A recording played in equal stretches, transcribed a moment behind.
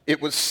It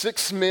was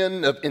 6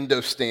 men of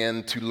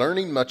Indostan, to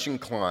learning much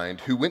inclined,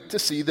 who went to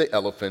see the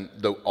elephant,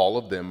 though all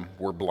of them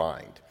were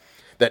blind,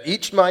 that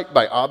each might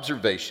by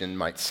observation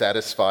might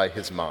satisfy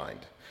his mind.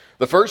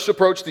 The first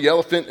approached the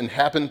elephant and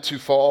happened to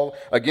fall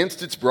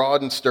against its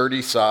broad and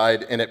sturdy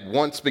side, and at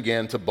once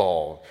began to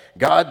bawl,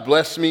 "God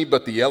bless me,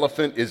 but the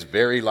elephant is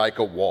very like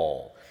a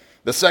wall."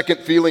 The second,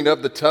 feeling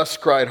of the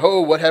tusk, cried,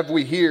 "Ho, what have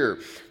we here?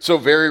 So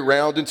very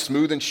round and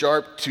smooth and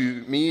sharp,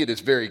 to me it is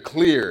very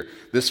clear,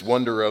 this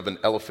wonder of an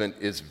elephant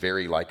is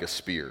very like a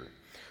spear."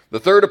 The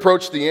third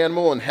approached the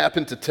animal and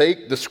happened to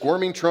take the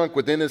squirming trunk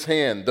within his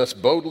hand, thus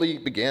boldly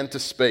began to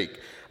spake,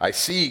 "I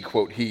see,"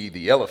 quote he,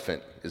 "the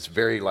elephant is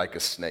very like a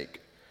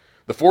snake."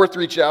 The fourth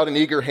reached out an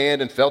eager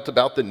hand and felt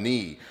about the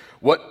knee.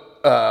 "What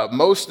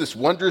most this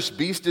wondrous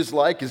beast is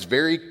like is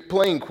very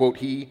plain," quote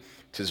he,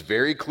 "'tis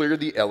very clear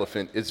the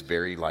elephant is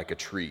very like a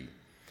tree."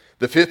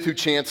 The fifth, who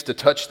chanced to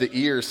touch the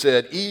ear,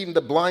 said, "Even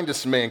the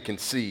blindest man can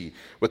see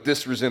what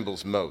this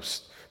resembles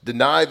most.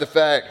 Deny the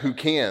fact who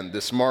can,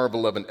 this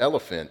marvel of an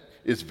elephant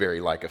is very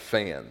like a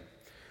fan."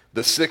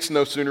 The sixth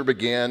no sooner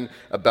began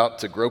about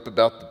to grope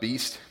about the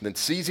beast, than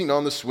seizing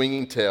on the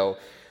swinging tail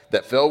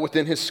that fell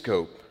within his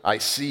scope, "I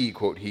see,"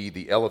 quote he,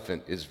 "the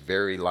elephant is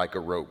very like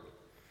a rope."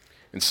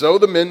 And so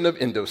the men of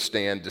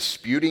Indostan,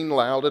 disputing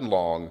loud and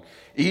long,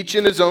 each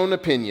in his own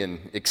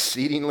opinion,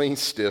 exceedingly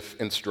stiff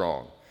and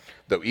strong.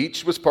 Though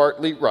each was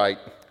partly right,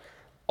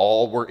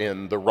 all were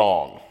in the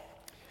wrong.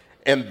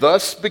 And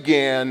thus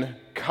began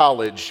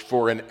college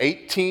for an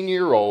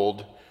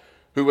 18-year-old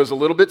who was a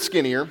little bit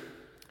skinnier,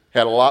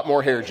 had a lot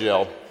more hair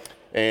gel,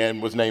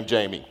 and was named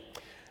Jamie.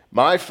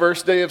 My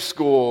first day of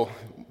school,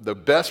 the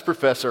best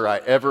professor I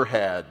ever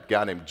had, a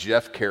guy named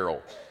Jeff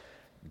Carroll,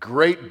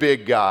 great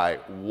big guy,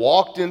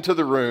 walked into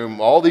the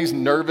room, all these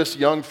nervous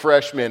young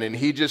freshmen, and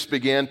he just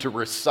began to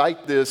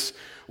recite this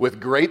with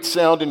great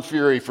sound and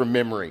fury from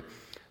memory.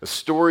 A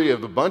story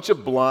of a bunch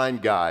of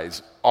blind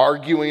guys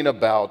arguing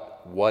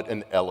about what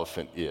an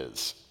elephant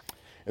is.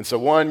 And so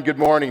good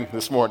morning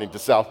this morning to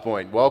South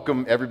Point.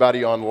 Welcome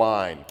everybody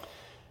online.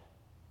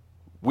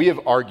 We have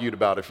argued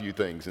about a few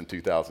things in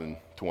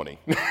 2020.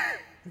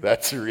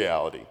 That's the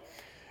reality.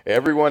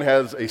 Everyone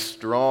has a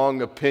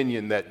strong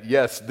opinion that,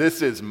 yes,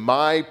 this is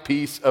my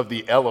piece of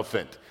the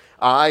elephant.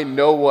 I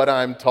know what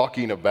I'm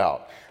talking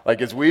about. Like,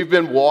 as we've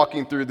been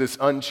walking through this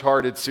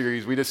Uncharted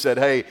series, we just said,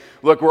 hey,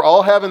 look, we're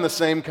all having the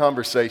same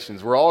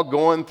conversations. We're all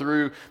going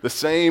through the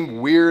same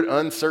weird,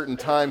 uncertain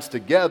times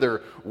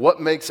together. What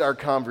makes our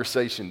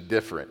conversation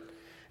different?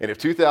 And if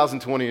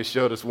 2020 has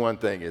showed us one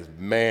thing is,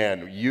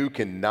 man, you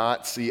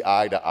cannot see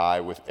eye to eye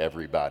with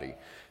everybody.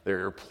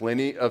 There are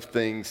plenty of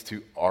things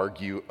to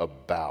argue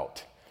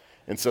about.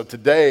 And so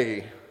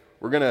today,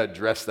 we're going to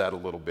address that a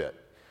little bit.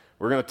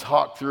 We're going to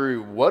talk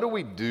through, what do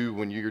we do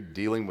when you're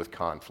dealing with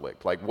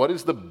conflict? Like, what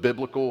is the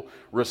biblical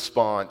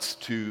response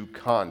to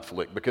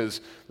conflict?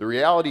 Because the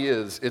reality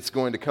is, it's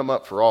going to come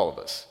up for all of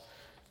us.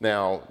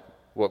 Now,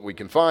 what we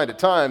can find at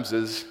times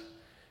is,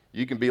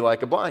 you can be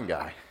like a blind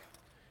guy.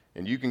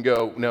 And you can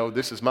go, no,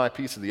 this is my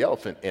piece of the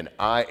elephant, and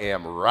I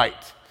am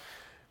right.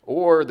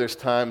 Or there's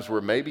times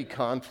where maybe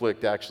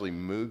conflict actually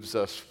moves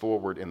us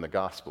forward in the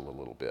gospel a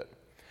little bit.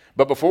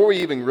 But before we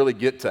even really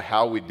get to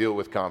how we deal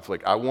with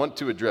conflict, I want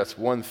to address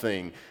one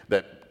thing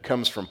that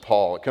comes from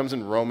Paul. It comes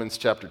in Romans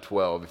chapter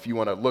 12. If you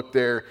want to look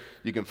there,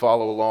 you can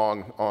follow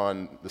along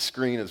on the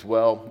screen as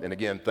well. And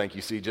again, thank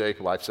you, CJ,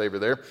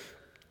 lifesaver there.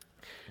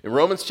 In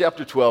Romans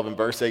chapter 12 and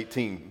verse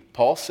 18,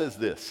 Paul says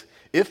this,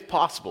 "If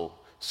possible,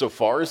 so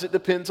far as it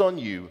depends on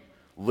you,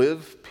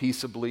 live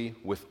peaceably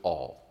with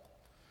all."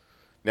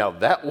 Now,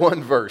 that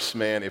one verse,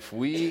 man, if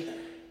we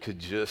could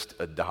just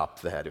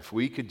adopt that, if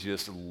we could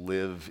just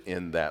live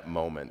in that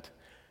moment,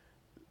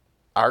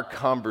 our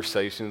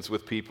conversations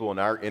with people and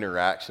our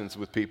interactions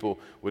with people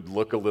would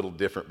look a little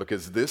different,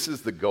 because this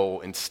is the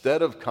goal.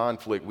 Instead of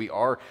conflict, we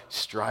are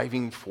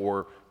striving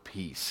for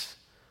peace.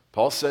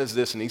 Paul says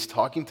this, and he's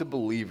talking to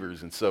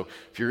believers. And so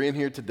if you're in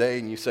here today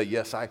and you say,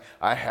 yes,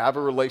 I have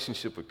a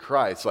relationship with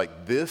Christ,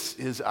 like, this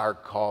is our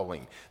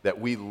calling, that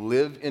we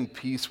live in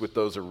peace with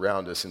those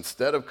around us.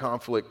 Instead of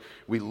conflict,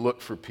 we look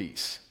for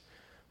peace.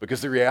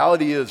 Because the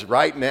reality is,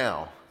 right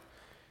now,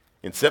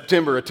 in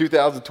September of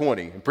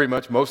 2020, and pretty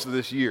much most of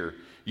this year,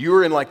 you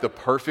are in like the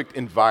perfect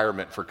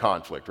environment for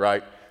conflict,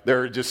 right?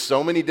 There are just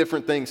so many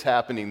different things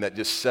happening that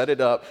just set it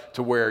up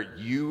to where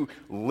you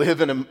live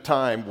in a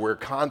time where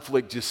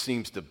conflict just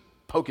seems to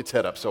poke its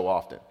head up so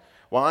often.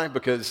 Why?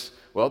 Because,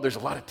 well, there's a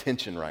lot of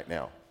tension right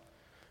now.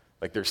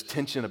 Like, there's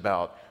tension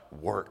about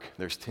work,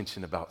 there's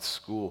tension about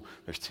school,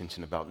 there's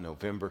tension about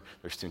November,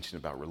 there's tension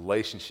about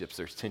relationships,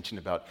 there's tension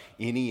about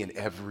any and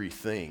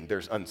everything.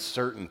 There's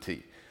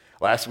uncertainty.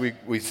 Last week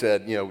we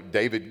said,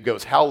 David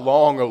goes, "How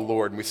long, O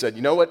Lord?" And we said,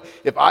 you know what?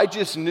 If I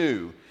just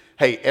knew,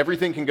 hey,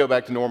 everything can go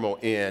back to normal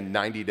in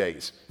 90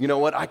 days. You know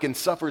what? I can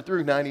suffer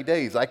through 90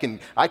 days. I can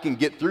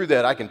get through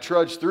that. I can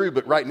trudge through.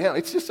 But right now,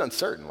 it's just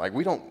uncertain. Like,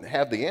 we don't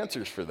have the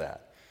answers for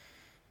that.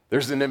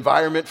 There's an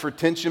environment for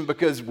tension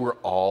because we're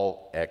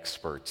all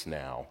experts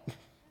now.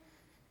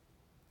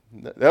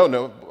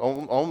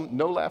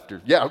 No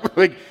laughter. Yeah,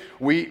 like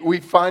we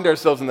find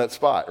ourselves in that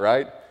spot,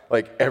 right?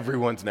 Like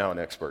everyone's now an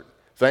expert.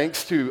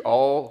 Thanks to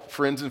all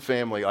friends and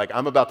family, like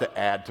I'm about to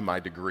add to my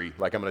degree.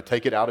 Like I'm going to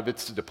take it out of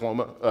its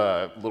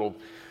diploma little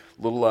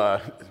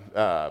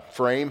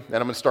frame, and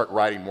I'm going to start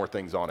writing more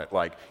things on it,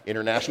 like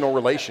international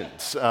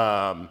relations,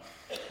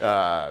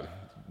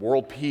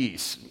 world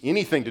peace,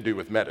 anything to do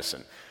with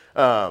medicine.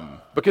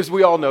 Because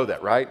we all know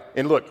that, right?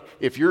 And look,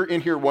 if you're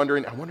in here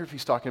wondering, I wonder if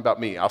he's talking about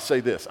me, I'll say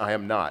this, I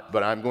am not,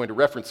 but I'm going to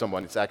reference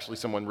someone. It's actually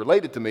someone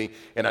related to me,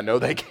 and I know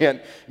they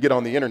can't get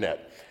on the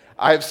internet.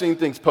 I have seen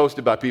things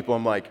posted by people,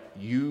 I'm like,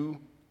 you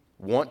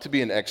want to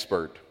be an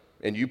expert,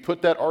 and you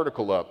put that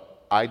article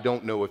up, I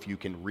don't know if you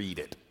can read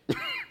it.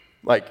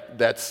 Like,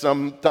 that's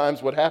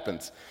sometimes what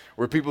happens,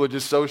 where people are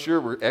just so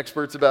sure we're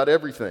experts about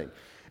everything.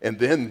 And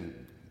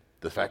then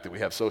the fact that we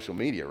have social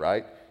media,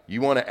 right?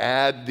 You want to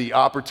add the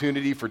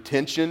opportunity for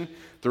tension,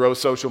 throw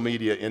social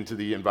media into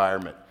the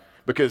environment.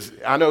 Because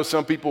I know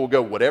some people will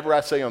go, whatever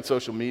I say on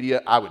social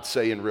media, I would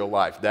say in real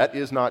life. That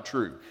is not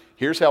true.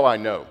 Here's how I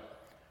know.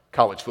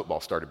 College football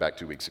started back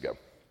 2 weeks ago.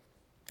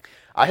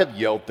 I have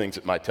yelled things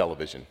at my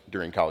television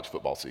during college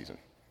football season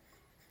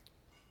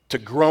to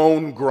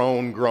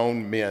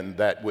grown men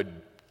that would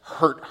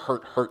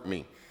hurt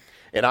me.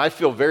 And I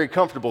feel very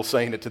comfortable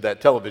saying it to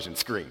that television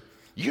screen.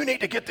 You need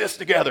to get this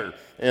together.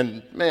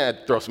 And man,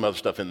 I'd throw some other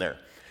stuff in there.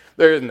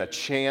 There isn't a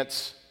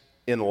chance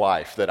in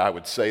life that I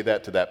would say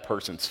that to that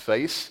person's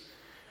face,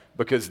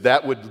 because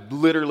that would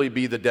literally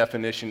be the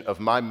definition of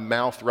my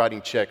mouth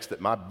writing checks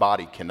that my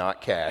body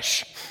cannot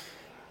cash.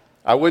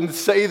 I wouldn't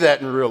say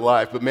that in real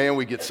life, but man,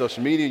 we get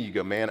social media, you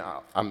go, man,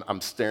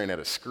 I'm staring at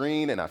a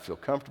screen and I feel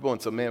comfortable.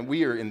 And so, man,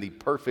 we are in the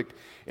perfect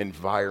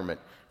environment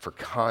for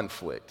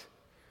conflict.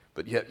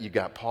 But yet you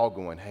got Paul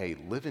going, hey,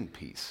 live in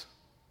peace.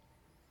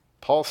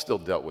 Paul still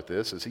dealt with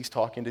this as he's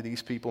talking to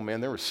these people. Man,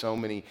 there were so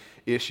many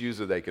issues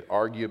that they could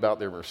argue about.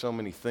 There were so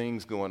many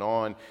things going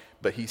on.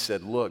 But he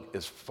said, look,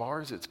 as far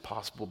as it's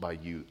possible by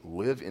you,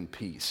 live in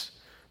peace.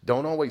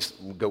 Don't always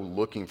go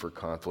looking for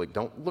conflict.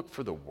 Don't look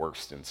for the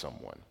worst in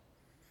someone.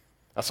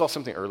 I saw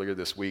something earlier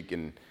this week,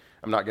 and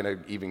I'm not going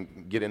to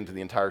even get into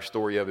the entire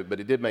story of it, but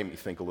it did make me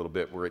think a little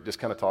bit, where it just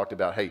kind of talked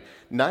about, hey,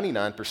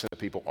 99% of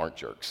people aren't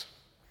jerks.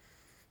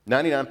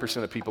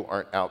 99% of people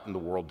aren't out in the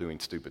world doing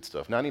stupid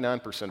stuff.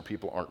 99% of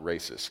people aren't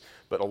racist.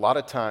 But a lot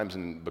of times,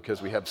 and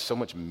because we have so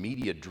much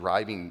media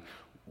driving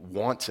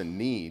wants and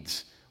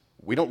needs,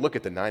 we don't look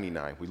at the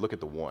 99, we look at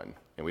the one.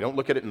 And we don't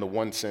look at it in the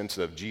one sense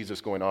of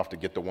Jesus going off to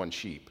get the one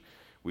sheep.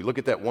 We look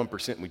at that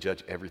 1% and we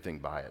judge everything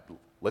by it.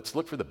 Let's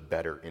look for the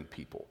better in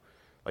people.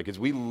 Like, as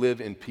we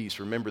live in peace,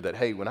 remember that,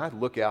 hey, when I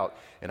look out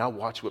and I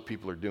watch what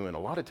people are doing, a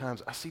lot of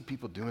times I see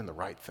people doing the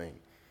right thing.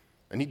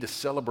 I need to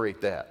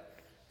celebrate that.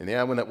 And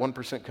yeah, when that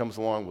 1% comes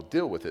along, we'll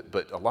deal with it.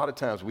 But a lot of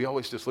times we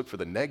always just look for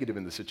the negative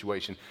in the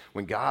situation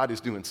when God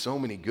is doing so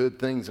many good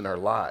things in our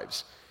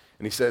lives.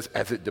 And he says,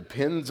 as it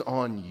depends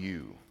on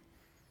you,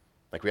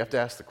 like, we have to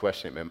ask the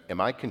question, am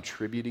I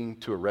contributing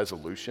to a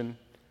resolution,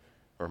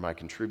 or am I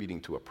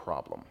contributing to a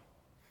problem?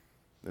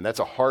 And that's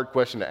a hard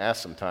question to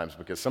ask sometimes,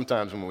 because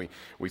sometimes when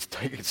we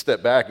take a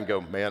step back and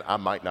go, man, I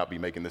might not be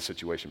making this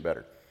situation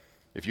better.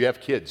 If you have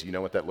kids, you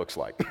know what that looks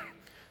like.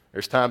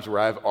 There's times where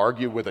I've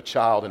argued with a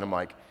child and I'm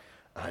like,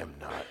 I am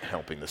not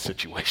helping the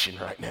situation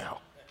right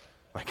now.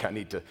 Like, I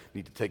need to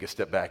take a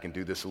step back and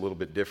do this a little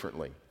bit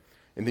differently.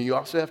 And then you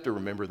also have to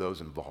remember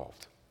those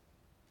involved.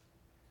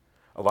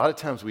 A lot of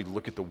times we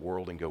look at the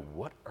world and go,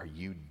 what are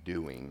you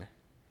doing?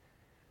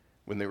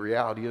 When the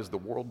reality is the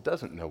world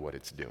doesn't know what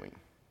it's doing.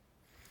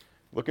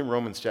 Look in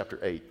Romans chapter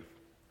 8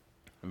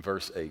 and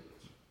verse 8.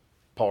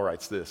 Paul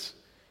writes this.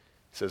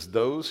 He says,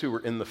 those who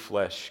are in the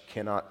flesh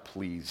cannot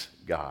please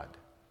God.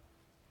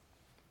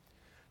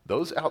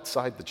 Those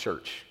outside the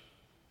church,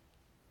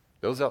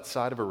 those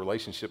outside of a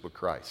relationship with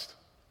Christ,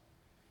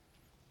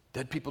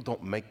 dead people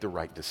don't make the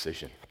right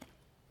decision.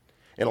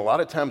 And a lot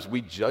of times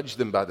we judge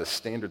them by the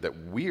standard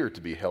that we are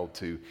to be held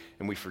to,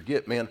 and we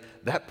forget, man,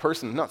 that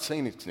person, I'm not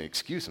saying it's an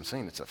excuse, I'm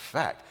saying it's a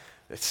fact.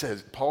 It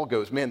says, Paul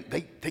goes, man,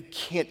 they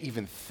can't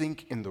even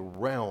think in the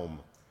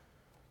realm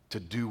to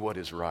do what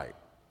is right.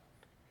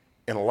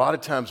 And a lot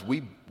of times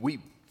we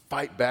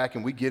fight back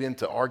and we get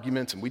into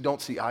arguments and we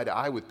don't see eye to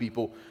eye with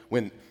people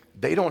when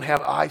they don't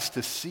have eyes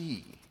to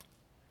see.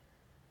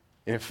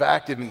 And in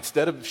fact, if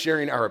instead of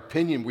sharing our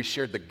opinion, we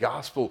shared the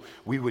gospel,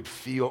 we would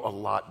feel a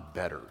lot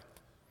better.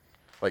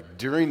 Like,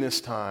 during this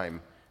time,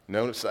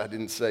 notice I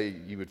didn't say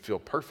you would feel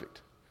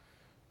perfect.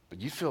 But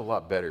you feel a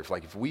lot better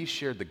if we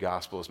shared the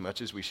gospel as much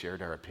as we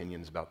shared our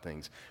opinions about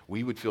things,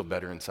 we would feel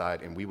better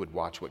inside and we would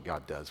watch what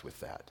God does with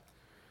that.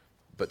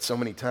 But so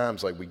many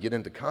times, like, we get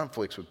into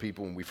conflicts with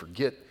people and we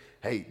forget,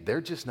 hey, they're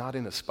just not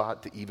in a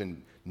spot to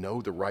even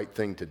know the right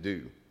thing to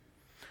do.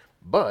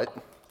 But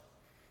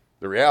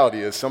the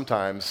reality is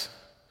sometimes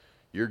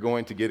you're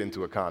going to get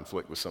into a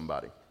conflict with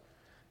somebody.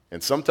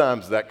 And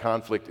sometimes that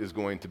conflict is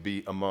going to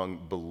be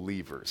among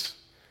believers.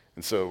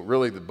 And so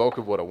really the bulk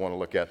of what I want to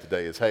look at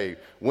today is, hey,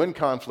 when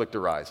conflict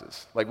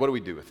arises, like, what do we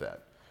do with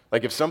that?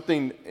 Like, if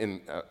something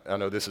I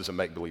know this is a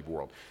make-believe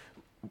world.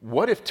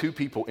 What if two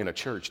people in a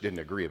church didn't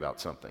agree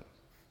about something?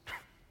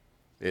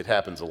 It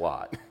happens a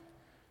lot.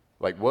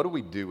 Like, what do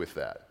we do with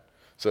that?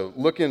 So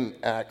look in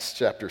Acts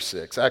chapter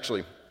 6.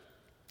 Actually,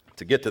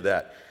 to get to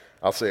that,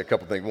 I'll say a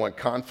couple things. One,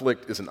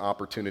 conflict is an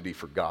opportunity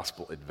for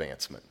gospel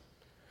advancement.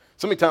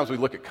 So many times we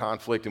look at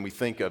conflict and we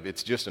think of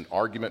it's just an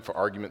argument for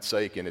argument's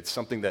sake, and it's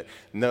something that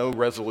no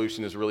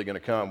resolution is really going to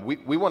come.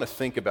 We want to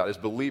think about, as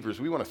believers,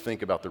 we want to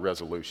think about the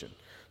resolution.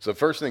 So the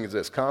first thing is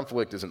this: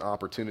 conflict is an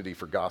opportunity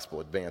for gospel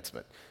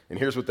advancement. And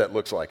here's what that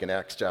looks like in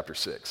Acts chapter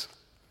 6.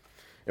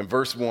 In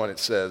verse 1, it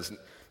says,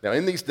 "Now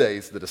in these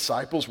days the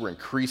disciples were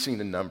increasing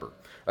in number.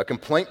 A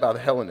complaint by the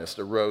Hellenists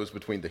arose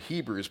between the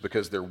Hebrews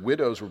because their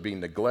widows were being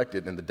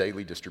neglected in the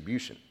daily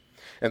distribution.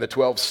 And the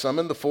 12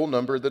 summoned the full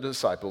number of the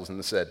disciples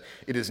and said,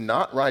 'It is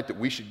not right that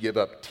we should give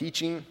up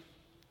teaching,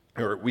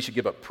 or we should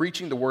give up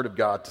preaching the word of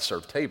God to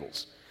serve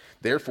tables.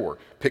 Therefore,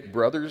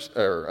 brothers,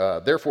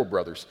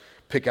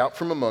 pick out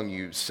from among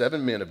you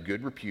 7 men of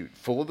good repute,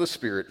 full of the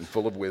Spirit and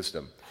full of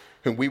wisdom,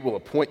 whom we will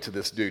appoint to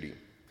this duty.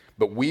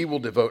 But we will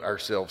devote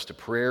ourselves to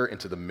prayer and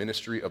to the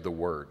ministry of the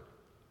word.'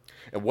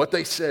 And what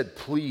they said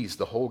pleased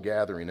the whole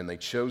gathering, and they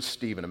chose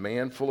Stephen, a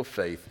man full of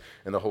faith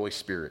and the Holy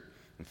Spirit,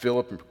 and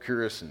Philip and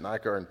Prochorus and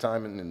Nicanor and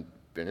Timon and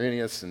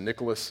Berenius and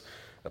Nicholas,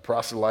 a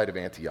proselyte of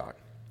Antioch.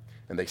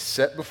 And they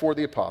set before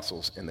the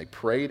apostles, and they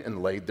prayed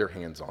and laid their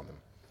hands on them.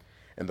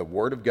 And the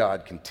word of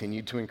God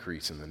continued to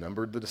increase, and the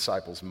number of the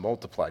disciples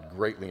multiplied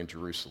greatly in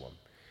Jerusalem.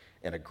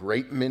 And a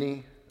great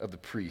many of the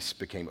priests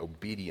became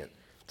obedient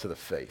to the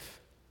faith."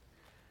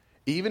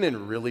 Even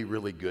in really,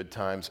 really good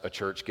times, a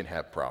church can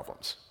have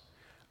problems.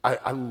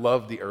 I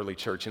love the early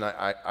church, and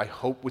I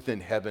hope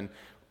within heaven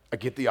I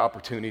get the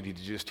opportunity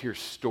to just hear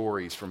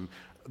stories from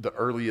the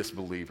earliest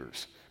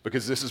believers,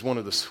 because this is one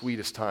of the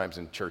sweetest times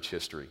in church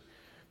history.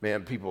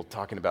 Man, people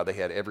talking about they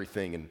had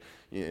everything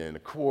in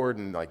accord,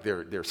 and like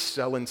they're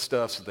selling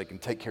stuff so they can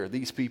take care of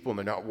these people, and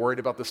they're not worried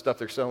about the stuff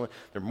they're selling.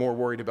 They're more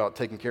worried about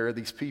taking care of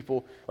these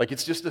people. Like,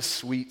 it's just a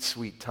sweet,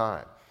 sweet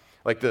time.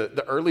 Like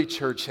the early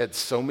church had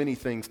so many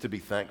things to be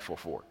thankful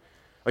for.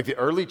 Like, the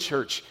early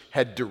church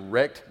had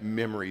direct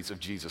memories of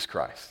Jesus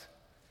Christ.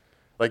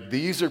 Like,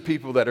 these are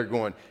people that are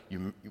going,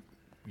 you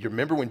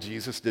remember when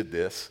Jesus did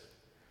this?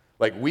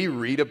 Like, we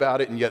read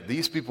about it, and yet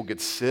these people could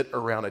sit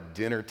around a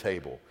dinner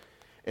table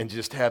and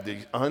just have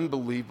these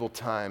unbelievable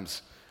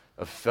times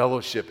of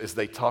fellowship as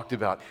they talked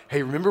about,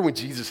 hey, remember when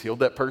Jesus healed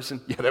that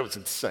person? Yeah, that was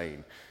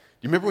insane.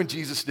 You remember when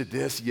Jesus did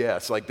this?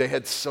 Yes. Like, they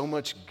had so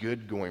much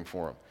good going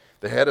for them.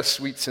 They had a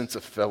sweet sense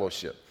of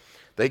fellowship.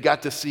 They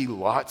got to see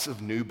lots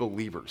of new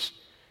believers.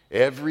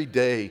 Every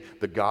day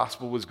the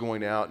gospel was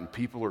going out and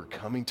people are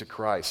coming to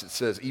Christ. It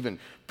says even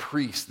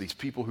priests, these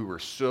people who were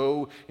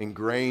so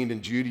ingrained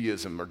in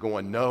Judaism, are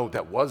going, no,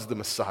 that was the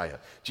Messiah.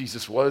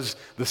 Jesus was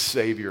the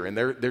Savior, and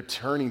they're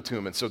turning to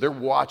him. And so they're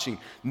watching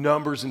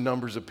numbers and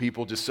numbers of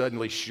people just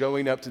suddenly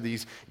showing up to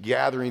these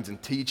gatherings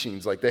and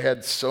teachings. Like, they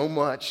had so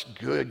much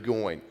good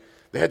going.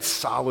 They had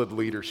solid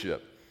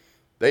leadership.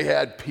 They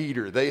had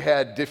Peter. They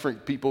had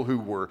different people who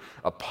were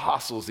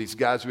apostles, these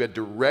guys who had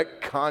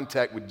direct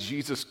contact with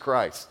Jesus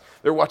Christ.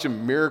 They're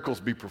watching miracles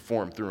be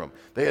performed through them.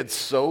 They had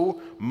so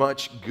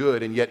much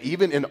good, and yet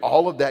even in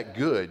all of that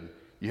good,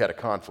 you had a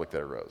conflict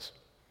that arose.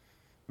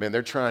 Man,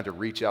 they're trying to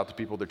reach out to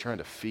people. They're trying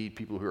to feed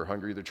people who are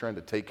hungry. They're trying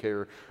to take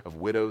care of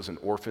widows and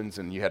orphans.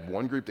 And you had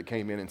one group that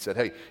came in and said,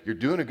 hey, you're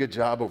doing a good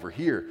job over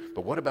here,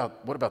 but what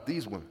about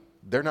these women?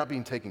 They're not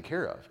being taken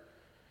care of.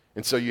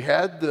 And so you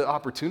had the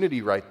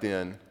opportunity right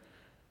then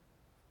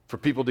for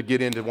people to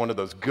get into one of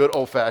those good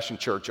old-fashioned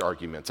church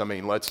arguments. I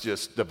mean, let's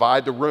just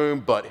divide the room,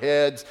 butt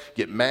heads,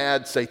 get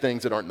mad, say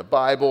things that aren't in the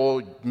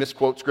Bible,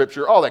 misquote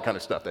scripture, all that kind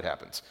of stuff that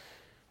happens.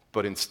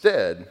 But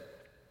instead,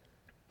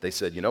 they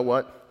said, you know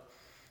what?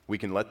 We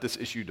can let this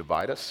issue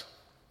divide us,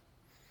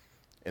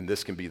 and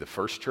this can be the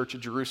first church of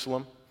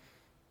Jerusalem,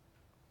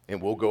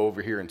 and we'll go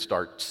over here and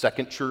start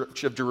second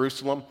church of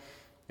Jerusalem.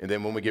 And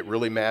then when we get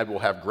really mad, we'll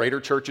have Greater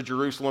Church of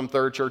Jerusalem,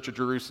 Third Church of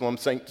Jerusalem,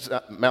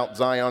 Mount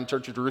Zion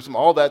Church of Jerusalem,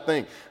 all that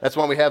thing. That's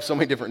why we have so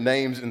many different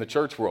names in the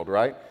church world,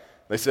 right?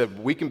 They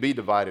said, we can be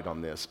divided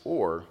on this,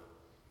 or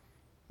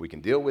we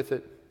can deal with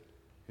it,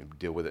 and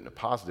deal with it in a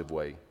positive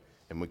way,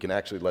 and we can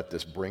actually let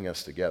this bring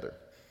us together.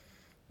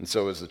 And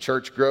so as the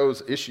church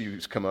grows,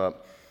 issues come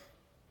up,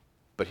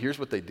 but here's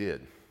what they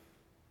did.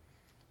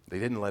 They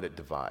didn't let it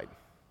divide.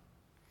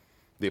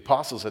 The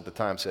apostles at the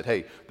time said,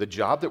 hey, the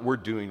job that we're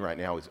doing right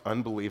now is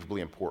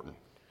unbelievably important.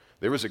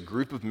 There was a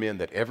group of men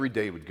that every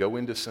day would go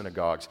into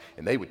synagogues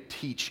and they would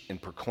teach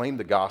and proclaim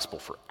the gospel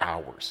for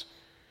hours.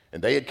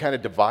 And they had kind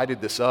of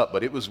divided this up,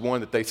 but it was one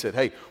that they said,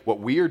 hey,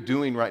 what we are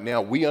doing right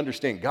now, we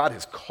understand God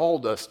has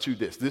called us to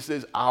this. This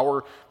is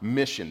our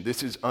mission.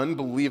 This is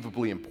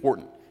unbelievably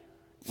important.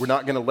 We're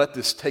not going to let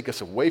this take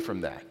us away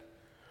from that.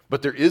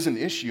 But there is an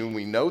issue, and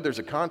we know there's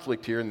a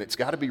conflict here, and it's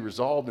got to be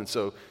resolved. And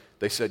so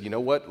they said, you know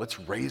what, let's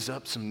raise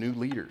up some new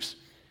leaders.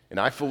 And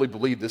I fully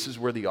believe this is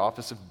where the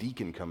office of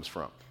deacon comes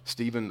from.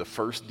 Stephen, the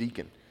first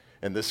deacon.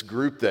 And this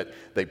group that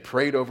they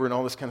prayed over and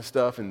all this kind of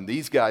stuff. And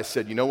these guys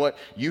said, you know what,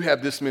 you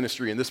have this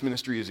ministry, and this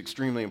ministry is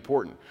extremely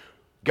important.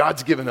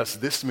 God's given us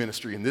this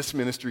ministry, and this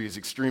ministry is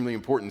extremely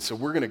important, so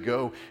we're going to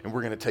go and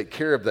we're going to take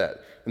care of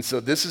that. And so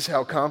this is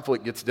how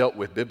conflict gets dealt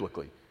with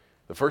biblically.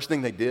 The first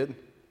thing they did,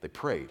 they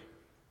prayed.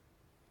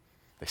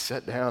 They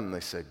sat down and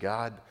they said,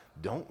 God,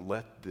 don't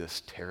let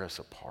this tear us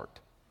apart.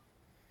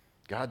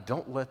 God,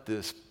 don't let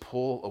this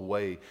pull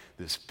away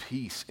this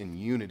peace and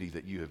unity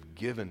that you have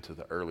given to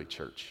the early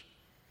church.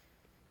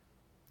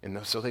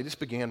 And so they just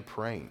began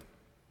praying.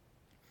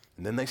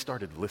 And then they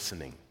started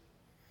listening.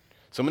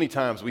 So many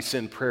times we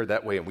send prayer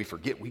that way and we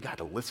forget we got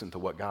to listen to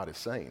what God is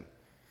saying.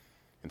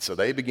 And so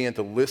they began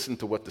to listen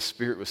to what the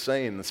Spirit was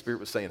saying. And the Spirit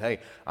was saying, hey,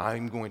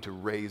 I'm going to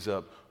raise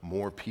up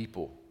more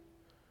people,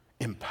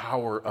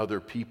 empower other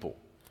people.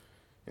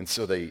 And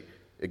so they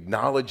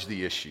acknowledged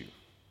the issue.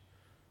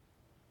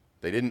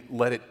 They didn't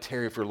let it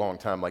tarry for a long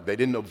time. Like they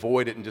didn't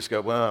avoid it and just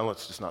go, well,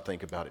 let's just not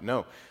think about it.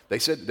 No, they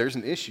said, there's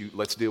an issue,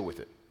 let's deal with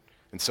it.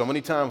 And so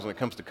many times when it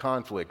comes to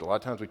conflict, a lot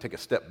of times we take a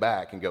step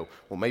back and go,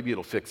 well, maybe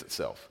it'll fix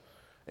itself.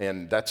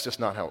 And that's just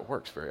not how it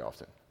works very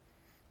often.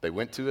 They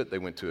went to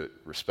it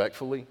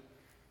respectfully,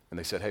 and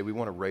they said, hey, we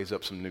want to raise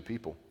up some new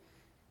people.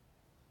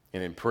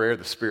 And in prayer,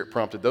 the Spirit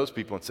prompted those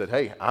people and said,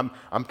 hey, I'm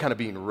kind of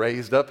being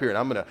raised up here, and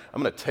I'm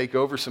gonna take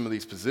over some of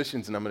these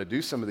positions, and I'm going to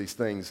do some of these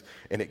things,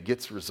 and it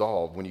gets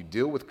resolved. When you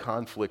deal with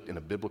conflict in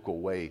a biblical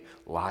way,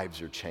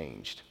 lives are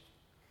changed.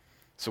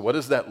 So what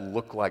does that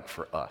look like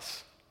for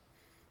us?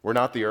 We're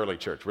not the early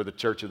church. We're the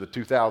church of the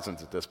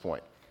 2000s at this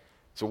point.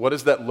 So what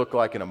does that look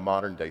like in a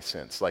modern day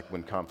sense, like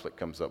when conflict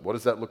comes up? What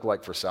does that look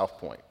like for South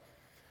Point?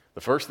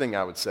 The first thing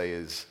I would say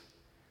is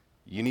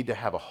you need to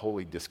have a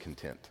holy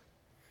discontent.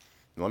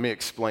 And let me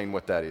explain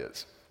what that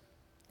is.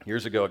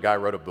 Years ago, a guy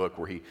wrote a book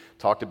where he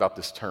talked about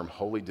this term,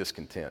 holy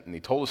discontent, and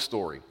he told a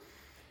story.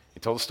 He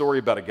told a story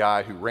about a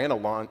guy who ran a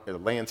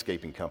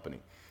landscaping company,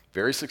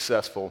 very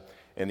successful,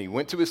 and he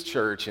went to his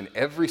church, and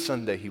every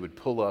Sunday he would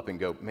pull up and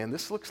go, man,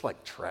 this looks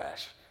like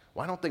trash.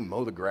 Why don't they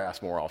mow the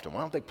grass more often?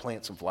 Why don't they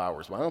plant some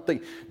flowers? Why don't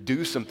they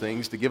do some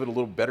things to give it a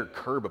little better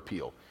curb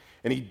appeal?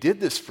 And he did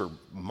this for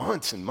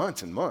months and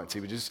months and months. He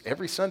would just,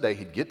 every Sunday,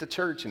 he'd get to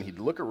church and he'd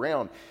look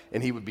around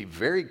and he would be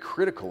very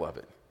critical of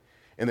it.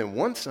 And then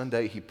one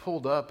Sunday he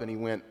pulled up and he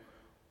went,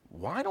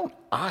 why don't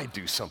I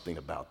do something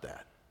about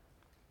that?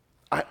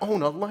 I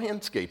own a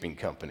landscaping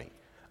company.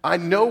 I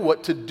know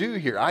what to do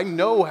here. I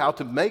know how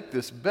to make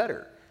this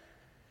better.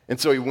 And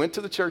so he went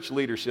to the church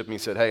leadership and he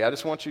said, hey, I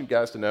just want you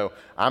guys to know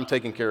I'm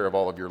taking care of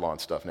all of your lawn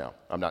stuff now.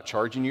 I'm not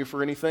charging you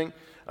for anything.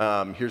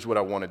 Here's what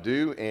I want to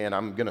do, and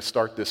I'm going to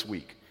start this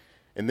week.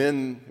 And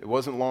then it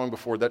wasn't long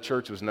before that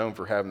church was known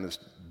for having this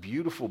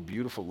beautiful,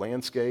 beautiful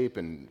landscape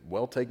and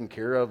well taken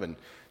care of, and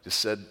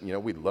just said, you know,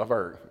 we love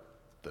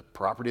the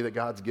property that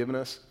God's given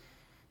us.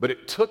 But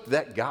it took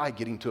that guy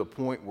getting to a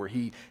point where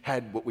he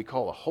had what we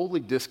call a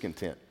holy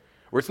discontent,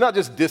 where it's not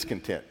just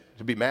discontent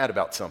to be mad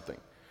about something,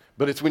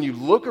 but it's when you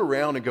look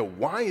around and go,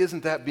 why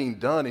isn't that being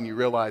done? And you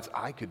realize,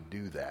 I could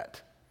do that.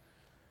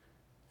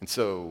 And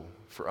so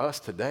for us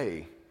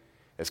today,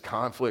 as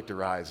conflict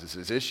arises,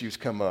 as issues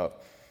come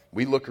up,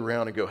 we look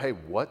around and go, hey,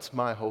 what's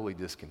my holy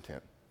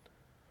discontent?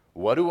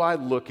 What do I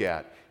look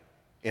at?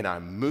 And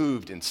I'm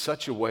moved in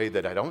such a way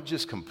that I don't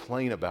just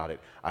complain about it,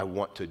 I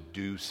want to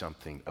do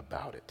something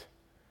about it.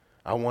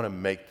 I want to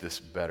make this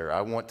better.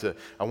 I want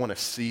to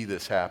see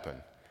this happen.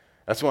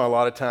 That's why a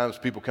lot of times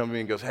people come to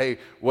me and goes, hey,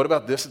 what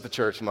about this at the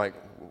church? I'm like,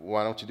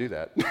 why don't you do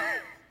that?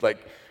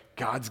 Like,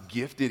 God's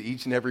gifted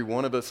each and every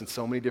one of us in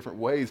so many different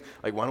ways.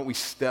 Like, why don't we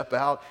step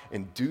out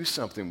and do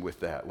something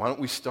with that? Why don't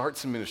we start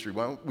some ministry?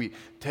 Why don't we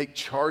take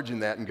charge in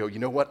that and go, you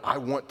know what? I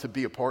want to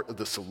be a part of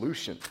the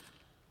solution.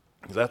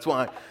 That's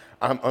why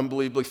I'm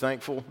unbelievably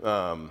thankful.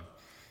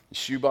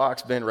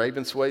 Shoebox, Ben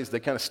Ravensways, they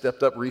kind of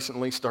stepped up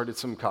recently, started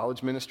some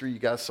college ministry. You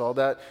guys saw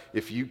that.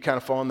 If you kind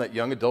of fall in that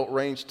young adult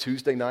range,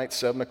 Tuesday night,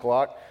 7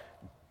 o'clock,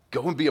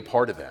 go and be a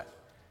part of that.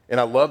 And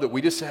I love that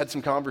we just had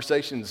some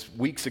conversations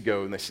weeks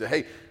ago, and they said,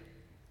 hey,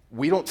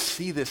 we don't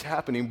see this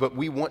happening, but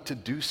we want to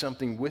do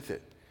something with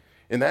it.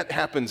 And that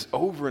happens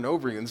over and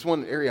over again. This is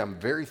one area I'm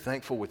very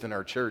thankful within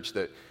our church,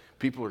 that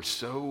people are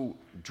so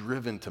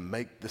driven to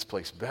make this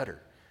place better.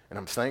 And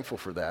I'm thankful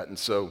for that. And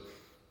so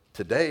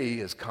today,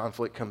 as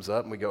conflict comes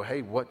up and we go,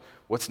 hey,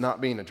 what's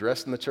not being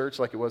addressed in the church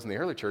like it was in the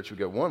early church? We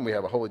go, one, we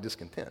have a holy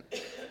discontent.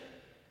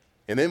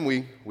 And then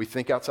we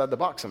think outside the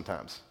box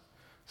sometimes.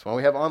 That's why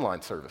we have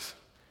online service.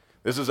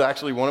 This is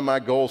actually one of my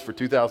goals for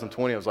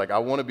 2020. I was like, I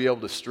want to be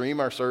able to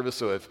stream our service,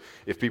 so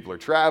if people are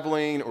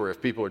traveling or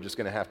if people are just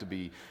going to have to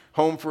be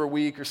home for a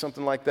week or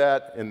something like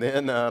that. And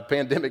then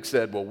pandemic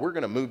said, well, we're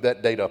going to move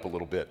that date up a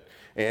little bit.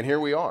 And here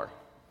we are.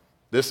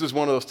 This is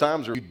one of those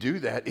times where you do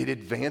that, it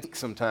advances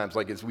sometimes.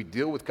 Like, as we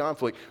deal with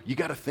conflict, you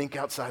got to think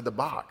outside the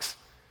box.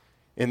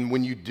 And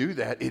when you do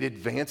that, it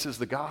advances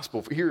the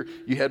gospel. Here,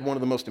 you had one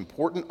of the most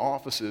important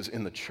offices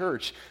in the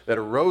church that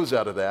arose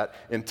out of that.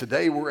 And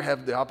today, we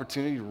have the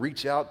opportunity to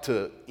reach out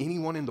to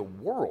anyone in the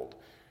world.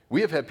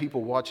 We have had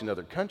people watch in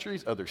other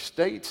countries, other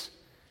states.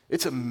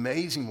 It's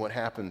amazing what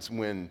happens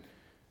when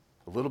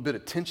a little bit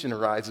of tension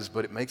arises,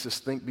 but it makes us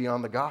think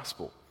beyond the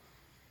gospel.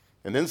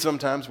 And then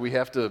sometimes we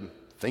have to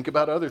think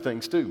about other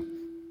things too.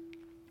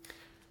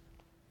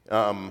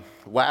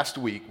 Last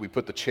week, we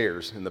put the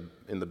chairs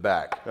in the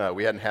back.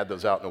 We hadn't had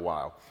those out in a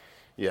while.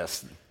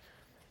 Yes.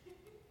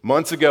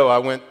 Months ago, I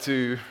went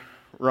to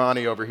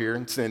Ronnie over here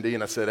and Cindy,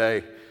 and I said,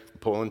 hey, I'm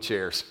pulling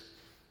chairs.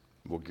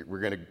 We're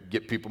going to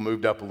get people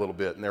moved up a little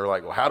bit. And they were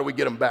like, well, how do we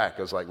get them back?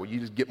 I was like, well, you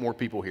just get more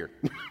people here.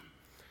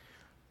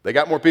 They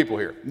got more people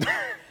here.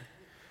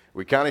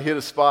 We kind of hit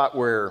a spot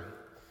where,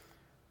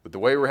 with the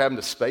way we're having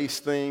to space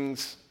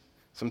things,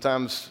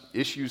 sometimes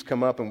issues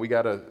come up and we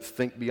got to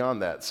think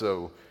beyond that.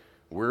 So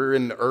we're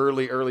in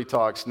early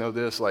talks. Know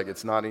this, like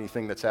it's not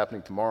anything that's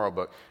happening tomorrow,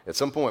 but at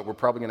some point we're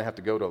probably going to have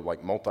to go to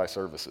like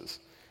multi-services.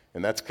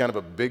 And that's kind of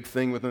a big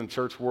thing within the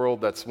church world.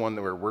 That's one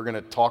where we're going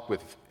to talk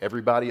with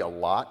everybody a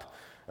lot,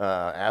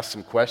 ask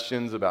some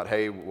questions about,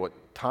 hey, what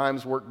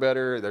times work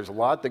better? There's a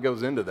lot that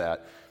goes into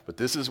that. But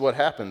this is what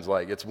happens.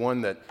 Like it's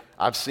one that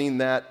I've seen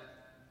that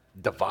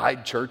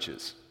divide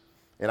churches.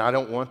 And I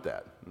don't want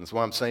that. And that's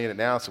why I'm saying it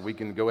now, so we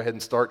can go ahead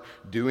and start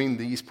doing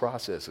these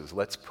processes.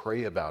 Let's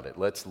pray about it.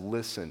 Let's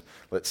listen.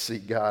 Let's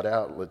seek God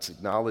out. Let's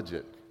acknowledge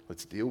it.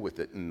 Let's deal with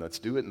it. And let's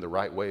do it in the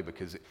right way,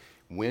 because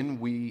when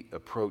we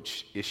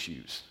approach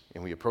issues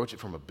and we approach it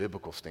from a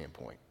biblical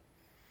standpoint,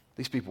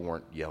 these people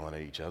weren't yelling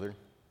at each other.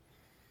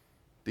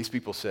 These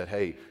people said,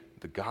 hey,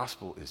 the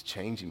gospel is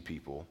changing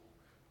people.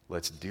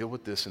 Let's deal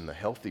with this in the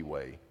healthy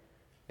way.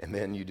 And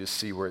then you just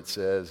see where it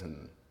says,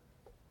 and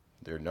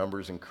their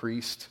numbers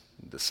increased,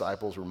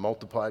 disciples were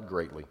multiplied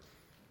greatly,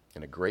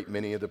 and a great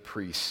many of the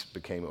priests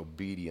became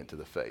obedient to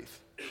the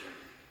faith.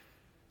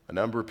 A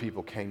number of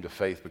people came to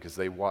faith because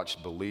they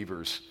watched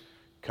believers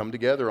come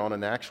together on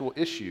an actual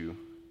issue,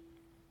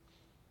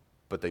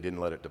 but they didn't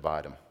let it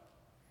divide them.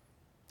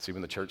 See,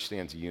 when the church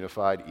stands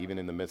unified, even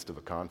in the midst of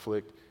a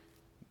conflict,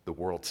 the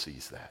world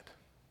sees that.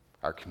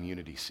 Our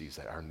community sees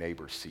that. Our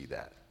neighbors see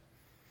that.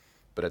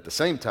 But at the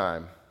same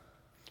time,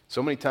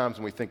 so many times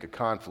when we think of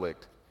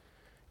conflict,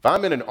 if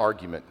I'm in an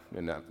argument,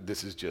 and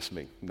this is just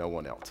me, no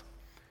one else,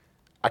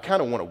 I kind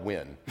of want to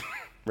win,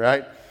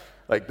 right?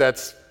 Like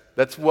that's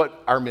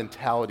what our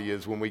mentality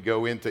is when we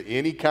go into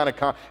any kind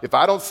of if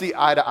I don't see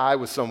eye to eye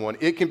with someone,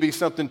 it can be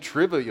something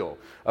trivial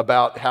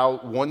about how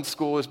one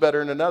school is better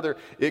than another.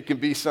 It can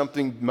be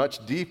something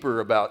much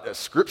deeper about a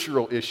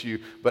scriptural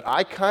issue, but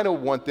I kind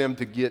of want them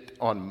to get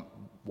on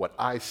what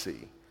I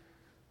see.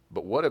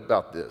 But what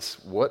about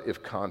this? What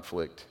if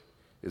conflict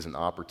is an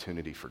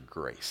opportunity for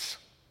grace?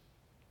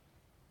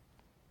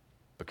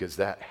 Because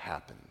that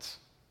happens.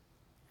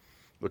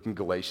 Look in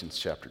Galatians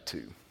chapter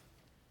 2.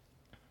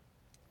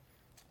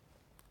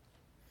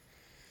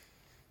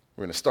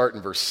 We're going to start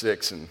in verse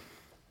 6 and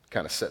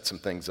kind of set some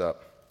things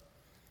up.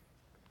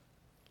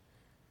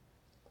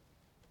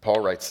 Paul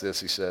writes this,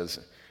 he says,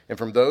 and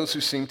from those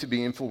who seem to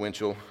be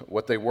influential,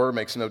 what they were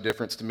makes no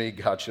difference to me.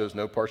 God shows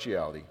no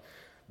partiality.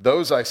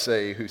 Those, I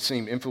say, who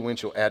seem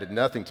influential added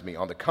nothing to me.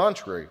 On the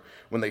contrary,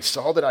 when they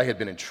saw that I had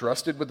been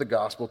entrusted with the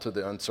gospel to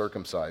the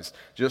uncircumcised,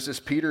 just as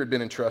Peter had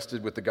been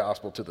entrusted with the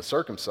gospel to the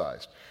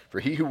circumcised.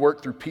 For he who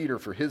worked through Peter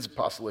for his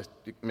apostolic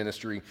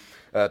ministry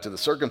to the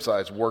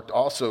circumcised worked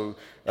also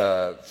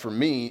for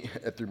me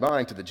through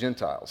mine to the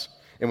Gentiles.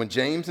 And when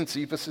James and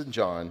Cephas and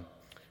John,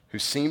 who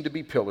seemed to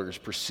be pillars,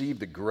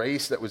 perceived the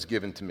grace that was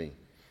given to me,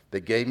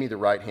 they gave me the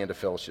right hand of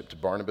fellowship to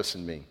Barnabas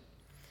and me,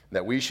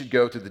 that we should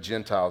go to the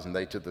Gentiles and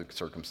they to the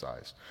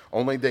circumcised.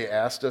 Only they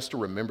asked us to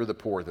remember the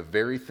poor, the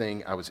very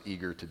thing I was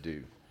eager to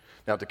do.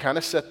 Now, to kind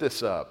of set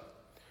this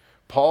up,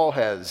 Paul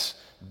has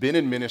been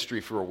in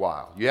ministry for a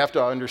while. You have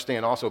to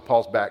understand also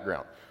Paul's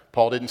background.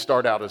 Paul didn't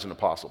start out as an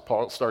apostle.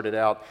 Paul started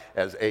out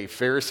as a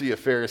Pharisee of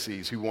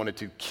Pharisees who wanted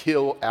to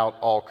kill out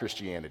all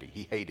Christianity.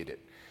 He hated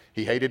it.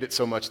 He hated it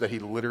so much that he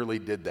literally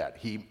did that.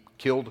 He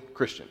killed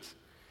Christians.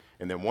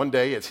 And then one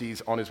day, as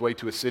he's on his way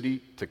to a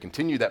city to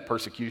continue that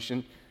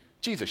persecution,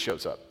 Jesus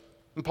shows up,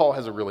 and Paul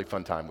has a really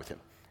fun time with him,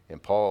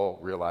 and Paul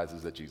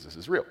realizes that Jesus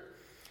is real.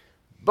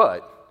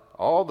 But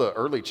all the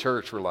early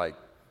church were like,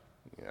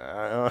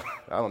 I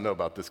don't know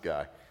about this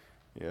guy.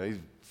 You know, he's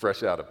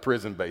fresh out of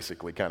prison,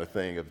 basically, kind of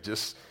thing of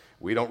just,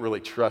 we don't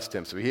really trust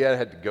him. So he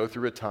had to go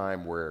through a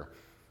time where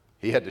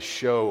he had to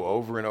show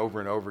over and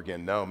over and over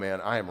again, no, man,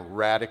 I am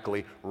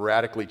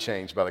radically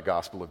changed by the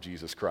gospel of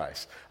Jesus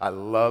Christ. I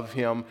love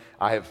him.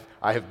 I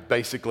have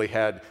basically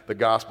had the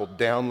gospel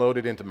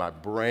downloaded into my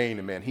brain,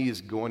 and man, he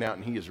is going out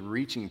and he is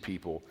reaching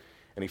people.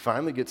 And he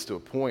finally gets to a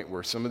point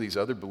where some of these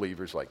other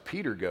believers like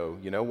Peter go,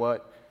 you know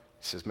what?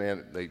 He says,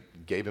 man, they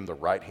gave him the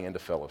right hand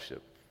of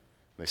fellowship.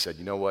 And they said,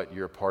 you know what?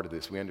 You're a part of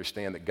this. We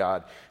understand that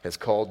God has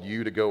called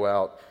you to go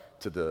out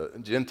to the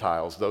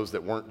Gentiles, those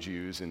that weren't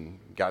Jews, and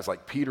guys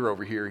like Peter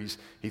over here,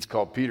 he's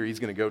called Peter, he's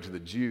going to go to the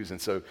Jews.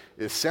 And so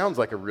it sounds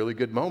like a really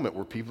good moment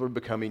where people are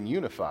becoming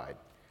unified.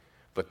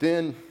 But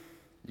then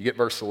you get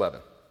verse 11.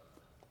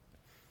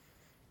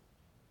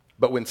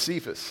 But when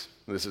Cephas,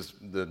 this is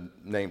the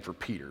name for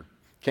Peter,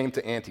 came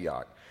to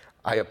Antioch,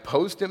 I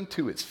opposed him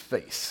to his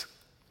face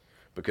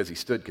because he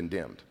stood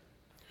condemned.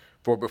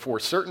 For before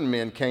certain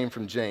men came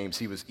from James,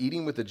 he was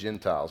eating with the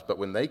Gentiles, but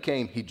when they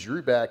came, he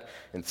drew back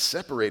and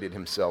separated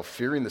himself,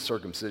 fearing the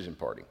circumcision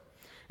party.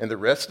 And the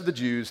rest of the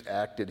Jews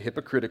acted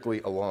hypocritically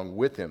along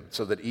with him,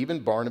 so that even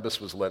Barnabas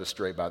was led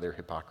astray by their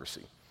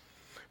hypocrisy.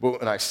 But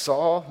when I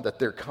saw that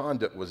their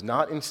conduct was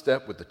not in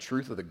step with the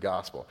truth of the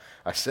gospel,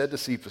 I said to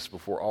Cephas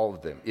before all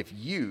of them, if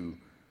you,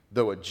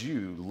 though a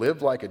Jew,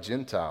 live like a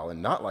Gentile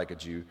and not like a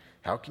Jew,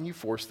 how can you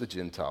force the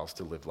Gentiles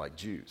to live like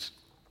Jews?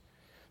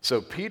 So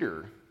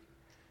Peter,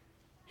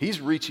 he's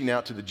reaching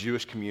out to the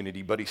Jewish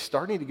community, but he's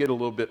starting to get a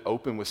little bit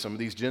open with some of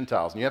these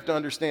Gentiles. And you have to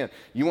understand,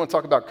 you want to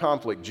talk about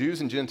conflict,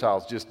 Jews and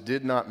Gentiles just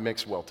did not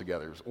mix well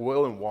together. It was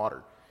oil and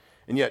water.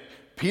 And yet,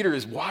 Peter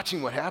is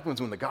watching what happens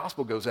when the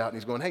gospel goes out, and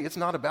he's going, hey, it's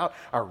not about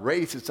our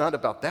race, it's not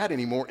about that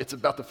anymore, it's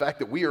about the fact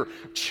that we are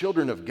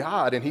children of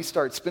God, and he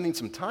starts spending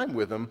some time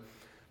with them.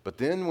 But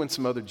then when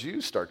some other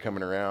Jews start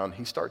coming around,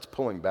 he starts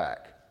pulling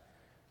back.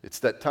 It's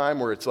that time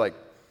where it's like,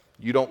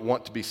 you don't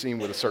want to be seen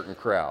with a certain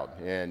crowd,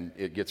 and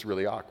it gets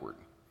really awkward.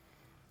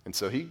 And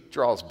so he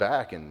draws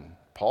back, and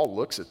Paul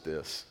looks at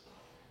this,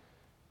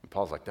 and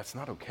Paul's like, that's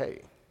not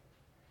okay.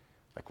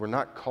 Like, we're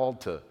not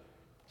called to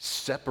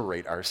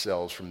separate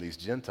ourselves from these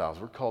Gentiles.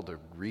 We're called to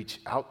reach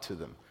out to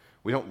them.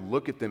 We don't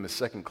look at them as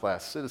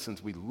second-class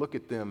citizens. We look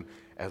at them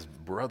as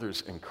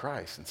brothers in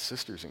Christ and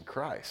sisters in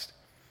Christ.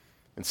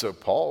 And so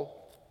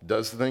Paul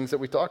does the things that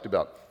we talked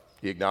about.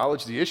 He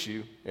acknowledged the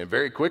issue, and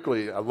very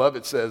quickly, I love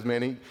it says,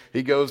 man,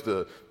 he goes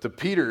to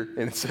Peter,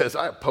 and it says,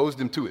 I opposed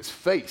him to his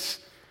face.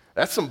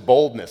 That's some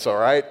boldness, all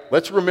right?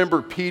 Let's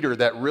remember Peter,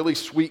 that really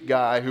sweet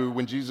guy who,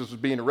 when Jesus was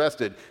being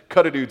arrested,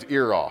 cut a dude's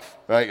ear off,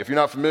 right? If you're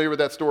not familiar with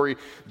that story,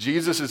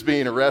 Jesus is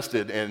being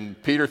arrested,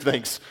 and Peter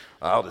thinks,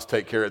 I'll just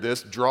take care of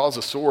this, draws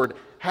a sword,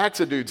 hacks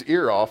a dude's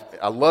ear off.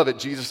 I love it.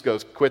 Jesus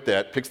goes, quit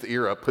that, picks the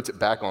ear up, puts it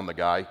back on the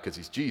guy because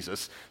he's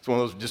Jesus. It's one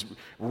of those just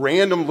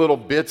random little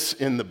bits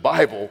in the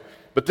Bible.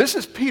 But this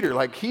is Peter.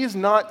 Like, he is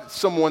not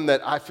someone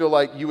that I feel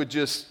like you would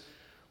just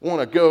want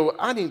to go,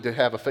 I need to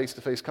have a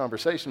face-to-face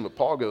conversation. But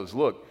Paul goes,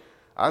 look,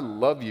 I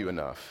love you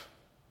enough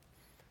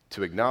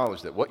to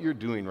acknowledge that what you're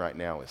doing right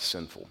now is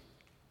sinful.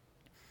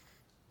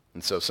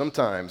 And so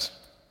sometimes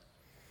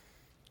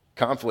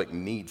conflict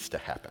needs to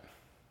happen.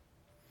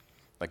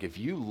 Like, if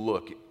you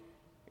look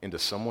into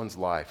someone's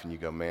life and you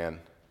go, man,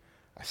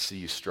 I see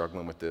you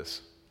struggling with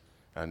this.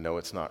 I know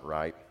it's not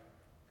right.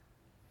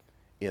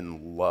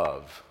 In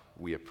love,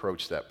 we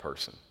approach that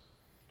person.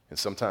 And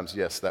sometimes,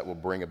 yes, that will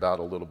bring about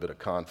a little bit of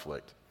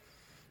conflict.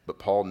 But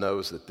Paul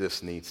knows that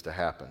this needs to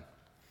happen.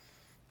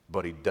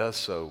 But he does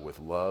so with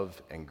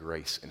love and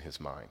grace in his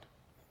mind.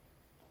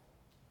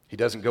 He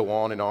doesn't go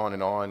on and on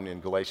and on in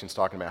Galatians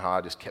talking about how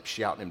I just kept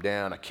shouting him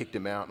down, I kicked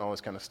him out and all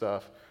this kind of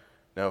stuff.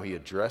 No, he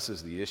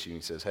addresses the issue and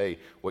he says, hey,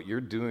 what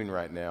you're doing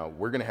right now,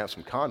 we're going to have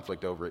some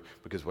conflict over it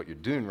because what you're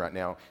doing right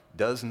now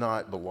does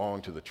not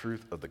belong to the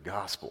truth of the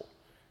gospel.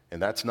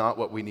 And that's not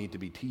what we need to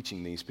be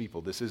teaching these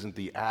people. This isn't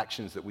the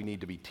actions that we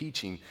need to be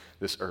teaching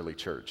this early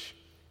church.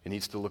 It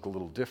needs to look a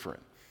little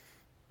different.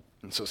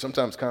 And so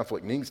sometimes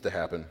conflict needs to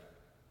happen,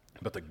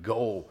 but the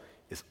goal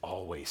is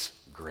always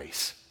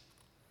grace.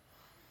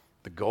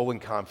 The goal in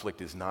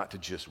conflict is not to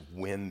just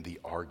win the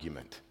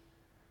argument.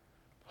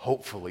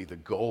 Hopefully, the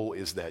goal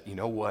is that, you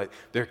know what,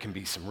 there can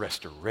be some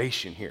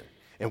restoration here.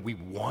 And we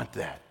want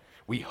that.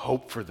 We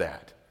hope for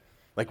that.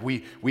 Like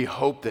we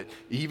hope that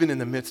even in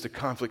the midst of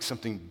conflict,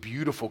 something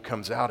beautiful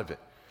comes out of it.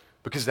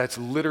 Because that's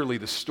literally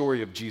the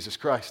story of Jesus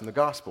Christ in the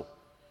gospel.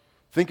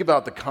 Think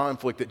about the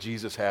conflict that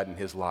Jesus had in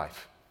his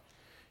life.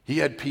 He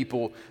had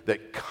people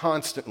that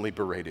constantly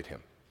berated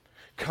him,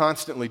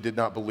 constantly did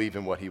not believe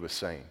in what he was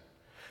saying,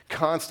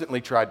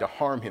 constantly tried to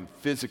harm him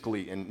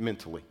physically and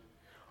mentally.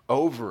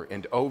 Over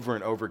and over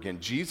and over again.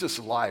 Jesus'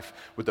 life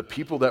with the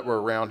people that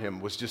were around him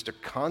was just a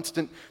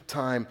constant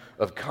time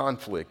of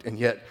conflict. And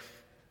yet,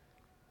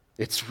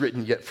 it's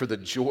written, yet for the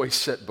joy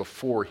set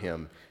before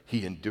him,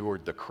 he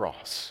endured the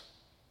cross.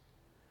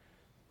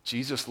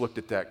 Jesus looked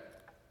at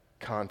that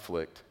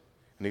conflict,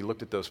 and he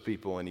looked at those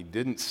people, and he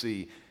didn't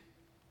see,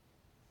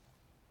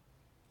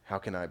 how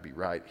can I be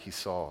right? He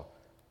saw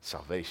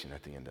salvation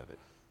at the end of it.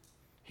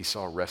 He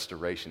saw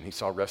restoration. He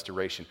saw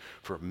restoration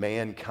for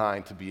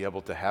mankind to be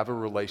able to have a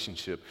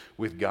relationship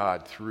with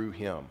God through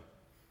him.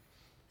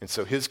 And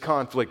so his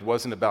conflict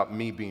wasn't about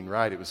me being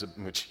right,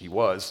 which he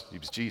was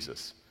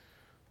Jesus.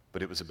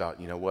 But it was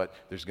about, you know what,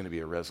 there's going to be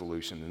a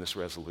resolution, and this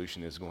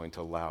resolution is going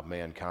to allow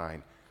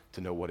mankind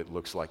to know what it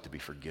looks like to be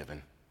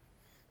forgiven,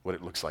 what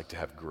it looks like to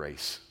have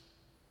grace.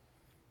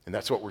 And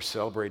that's what we're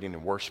celebrating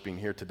and worshiping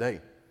here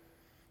today.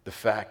 The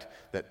fact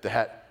that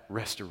that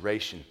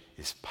restoration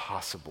is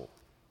possible.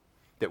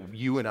 That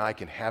you and I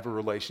can have a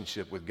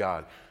relationship with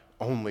God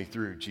only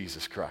through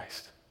Jesus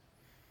Christ.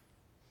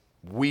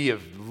 We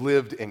have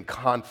lived in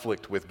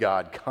conflict with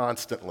God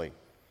constantly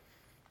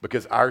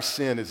because our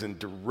sin is in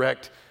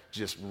direct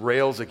just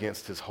rails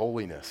against his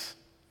holiness.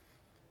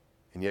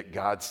 And yet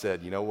God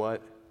said, you know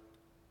what?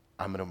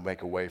 I'm going to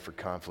make a way for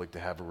conflict to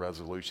have a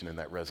resolution, and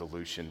that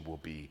resolution will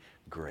be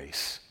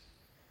grace.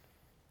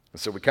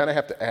 And so we kind of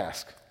have to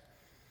ask,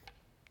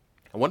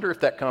 I wonder if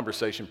that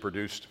conversation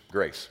produced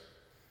grace.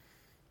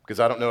 Because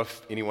I don't know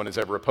if anyone has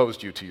ever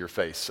opposed you to your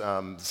face.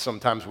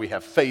 Sometimes we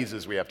have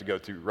phases we have to go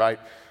through, right?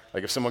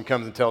 Like if someone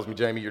comes and tells me,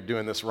 Jamie, you're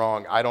doing this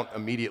wrong, I don't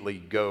immediately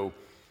go,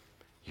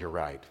 you're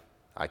right.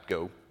 I'd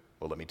go,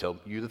 well, let me tell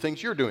you the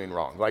things you're doing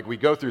wrong. Like we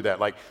go through that.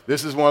 Like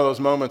this is one of those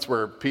moments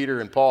where Peter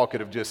and Paul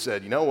could have just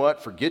said, you know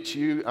what, forget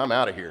you, I'm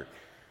out of here.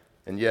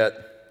 And yet,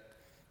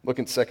 look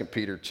in 2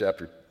 Peter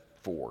chapter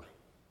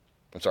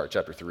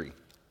 3.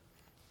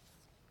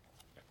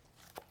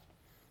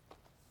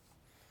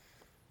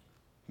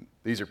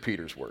 These are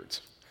Peter's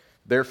words.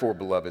 Therefore,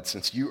 beloved,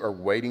 since you are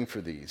waiting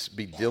for these,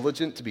 be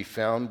diligent to be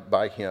found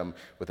by him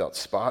without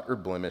spot or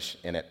blemish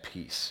and at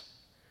peace.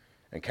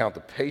 And count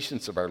the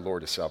patience of our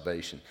Lord as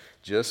salvation,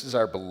 just as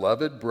our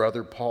beloved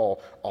brother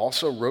Paul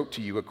also wrote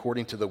to you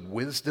according to the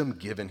wisdom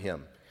given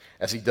him,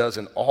 as he does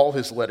in all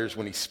his letters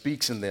when he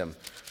speaks in them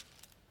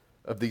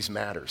of these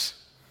matters.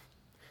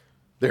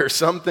 There are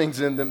some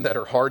things in them that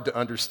are hard to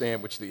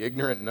understand, which the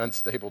ignorant and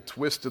unstable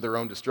twist to their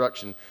own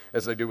destruction,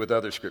 as they do with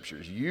other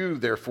scriptures. You,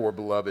 therefore,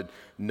 beloved,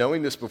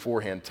 knowing this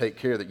beforehand, take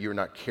care that you are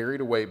not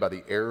carried away by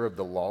the error of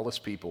the lawless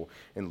people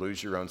and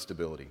lose your own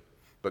stability,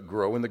 but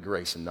grow in the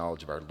grace and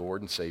knowledge of our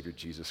Lord and Savior,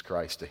 Jesus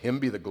Christ. To him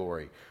be the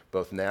glory,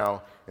 both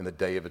now and the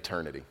day of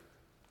eternity.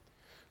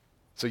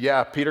 So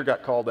yeah, Peter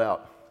got called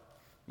out.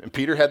 And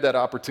Peter had that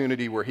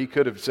opportunity where he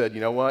could have said,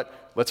 you know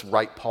what, let's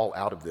write Paul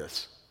out of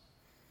this.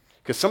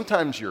 Because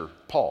sometimes you're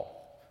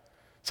Paul.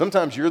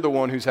 Sometimes you're the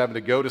one who's having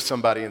to go to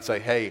somebody and say,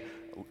 hey,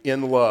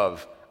 in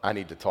love, I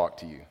need to talk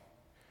to you.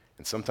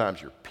 And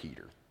sometimes you're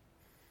Peter.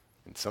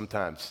 And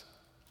sometimes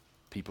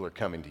people are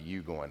coming to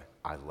you going,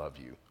 I love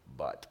you,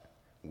 but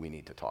we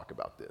need to talk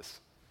about this.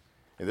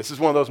 And this is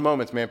one of those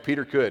moments, man,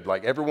 Peter could.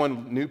 Like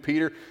everyone knew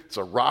Peter. It's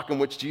a rock on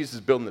which Jesus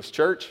is building this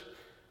church.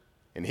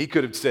 And he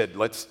could have said,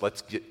 let's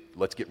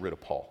get rid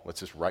of Paul.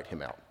 Let's just write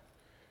him out.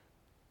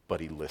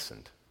 But he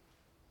listened.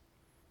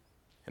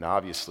 And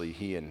obviously,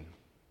 he and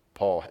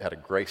Paul had a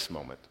grace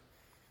moment,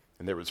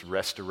 and there was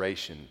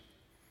restoration.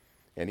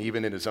 And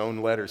even in his own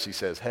letters, he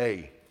says,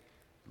 hey,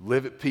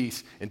 live at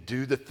peace and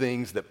do the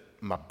things that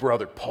my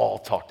brother Paul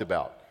talked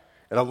about.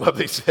 And I love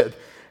they said,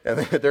 and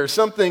there are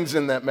some things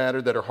in that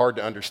matter that are hard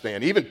to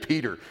understand. Even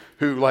Peter,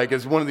 who like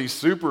is one of these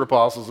super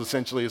apostles,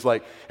 essentially is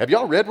like, have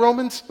y'all read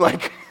Romans?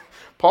 Like,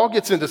 Paul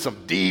gets into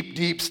some deep,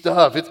 deep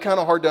stuff. It's kind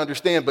of hard to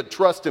understand, but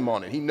trust him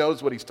on it. He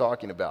knows what he's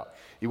talking about.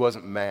 He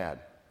wasn't mad.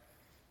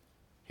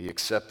 He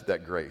accepted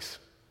that grace.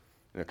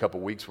 In a couple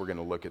weeks, we're going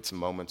to look at some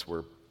moments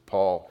where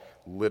Paul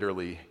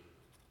literally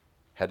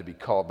had to be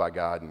called by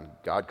God, and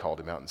God called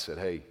him out and said,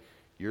 hey,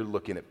 you're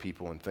looking at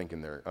people and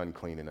thinking they're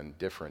unclean and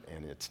indifferent,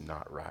 and it's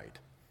not right.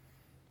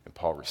 And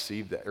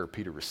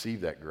Peter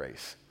received that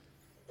grace,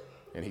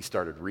 and he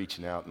started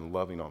reaching out and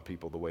loving on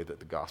people the way that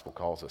the gospel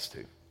calls us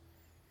to.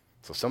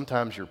 So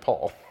sometimes you're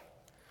Paul,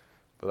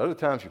 but other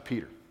times you're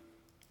Peter.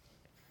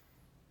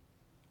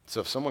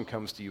 So if someone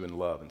comes to you in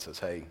love and says,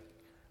 hey,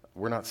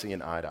 we're not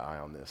seeing eye to eye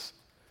on this.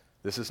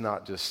 This is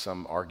not just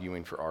some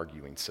arguing for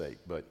arguing's sake,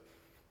 but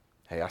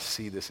hey, I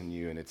see this in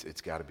you and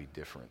it's got to be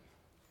different.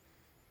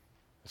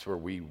 That's where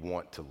we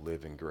want to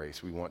live in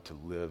grace. We want to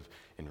live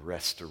in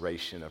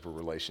restoration of a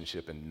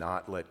relationship and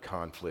not let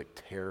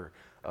conflict tear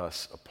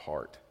us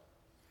apart.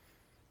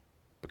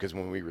 Because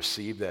when we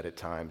receive that at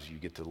times, you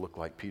get to look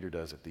like Peter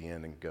does at the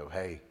end and go,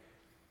 hey,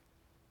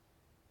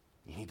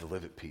 you need to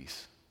live at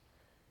peace.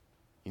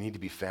 You need to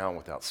be found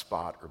without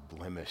spot or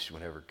blemish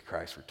whenever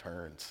Christ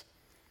returns.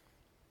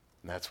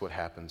 And that's what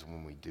happens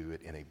when we do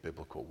it in a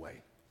biblical way.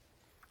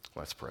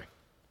 Let's pray.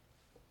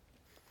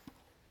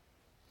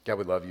 God,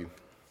 we love you.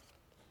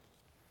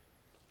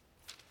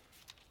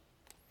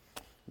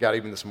 God,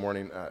 even this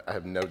morning, I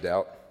have no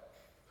doubt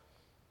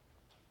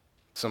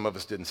some of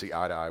us didn't see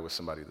eye to eye with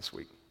somebody this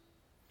week.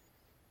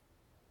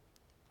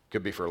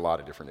 Could be for a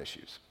lot of different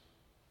issues.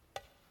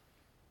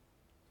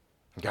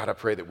 God, I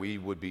pray that we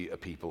would be a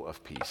people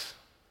of peace.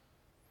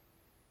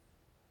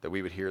 That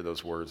we would hear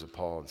those words of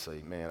Paul and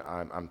say, man,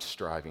 I'm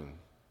striving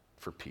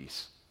for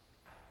peace,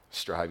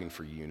 striving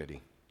for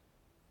unity.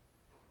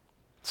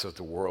 So that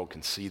the world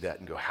can see that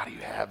and go, how do you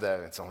have that?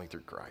 And it's only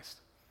through Christ.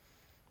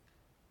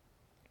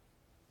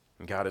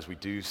 And God, as we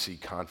do see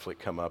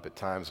conflict come up at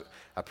times,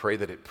 I pray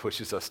that it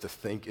pushes us to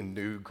think in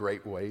new,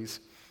 great ways.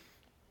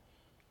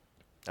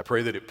 I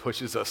pray that it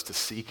pushes us to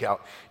seek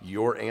out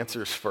your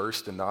answers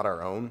first and not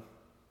our own.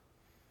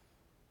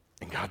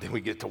 And God, then we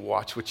get to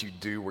watch what you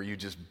do where you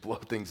just blow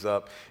things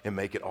up and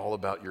make it all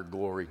about your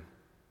glory.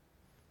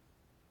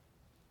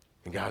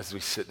 And God, as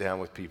we sit down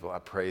with people, I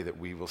pray that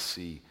we will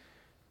see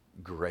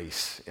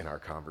grace in our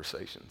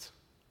conversations.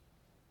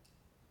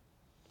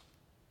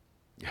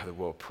 God, that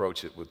we'll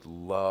approach it with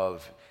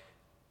love.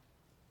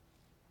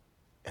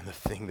 And the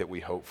thing that we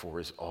hope for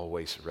is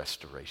always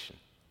restoration.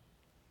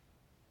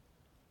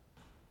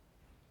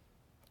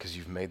 Because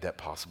you've made that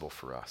possible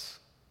for us.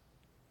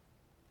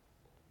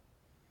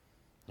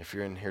 If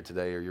you're in here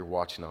today or you're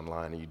watching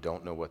online and you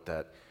don't know what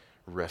that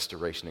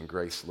restoration and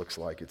grace looks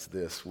like, it's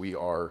this. We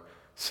are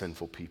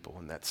sinful people,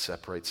 and that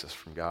separates us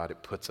from God.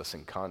 It puts us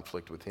in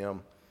conflict with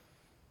Him,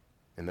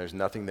 and there's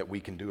nothing that we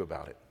can do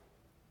about it.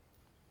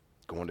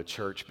 Going to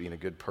church, being a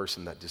good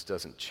person, that just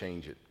doesn't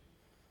change it.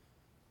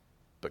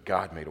 But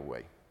God made a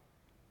way.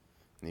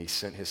 And he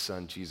sent his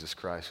son, Jesus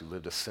Christ, who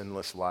lived a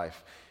sinless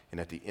life, and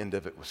at the end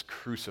of it was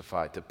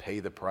crucified to pay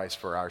the price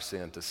for our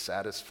sin, to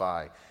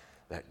satisfy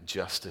that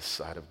justice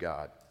side of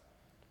God.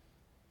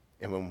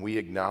 And when we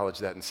acknowledge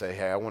that and say,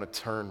 hey, I want to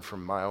turn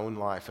from my own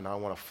life and I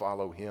want to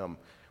follow him,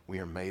 we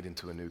are made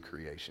into a new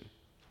creation.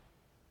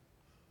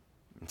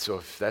 And so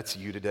if that's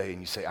you today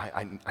and you say,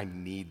 I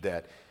need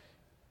that,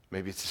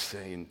 maybe it's just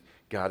saying,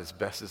 God, as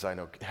best as I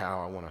know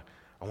how,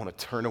 I want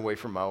to turn away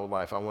from my old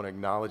life. I want to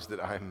acknowledge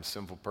that I am a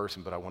sinful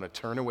person, but I want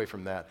to turn away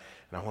from that,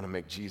 and I want to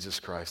make Jesus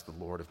Christ the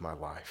Lord of my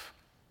life.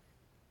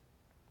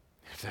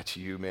 If that's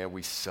you, man,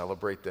 we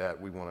celebrate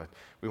that. We want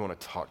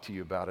to talk to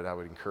you about it. I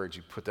would encourage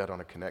you, put that on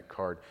a Connect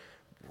card.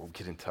 We'll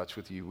get in touch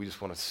with you. We just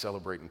want to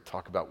celebrate and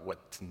talk about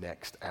what's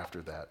next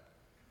after that.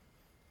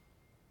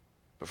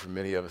 But for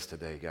many of us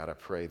today, God, I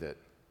pray that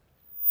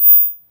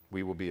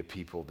we will be a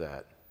people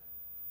that,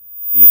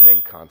 even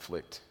in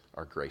conflict,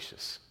 are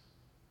gracious,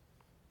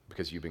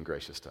 because you've been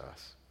gracious to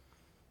us.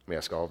 We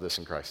ask all of this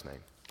in Christ's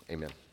name. Amen.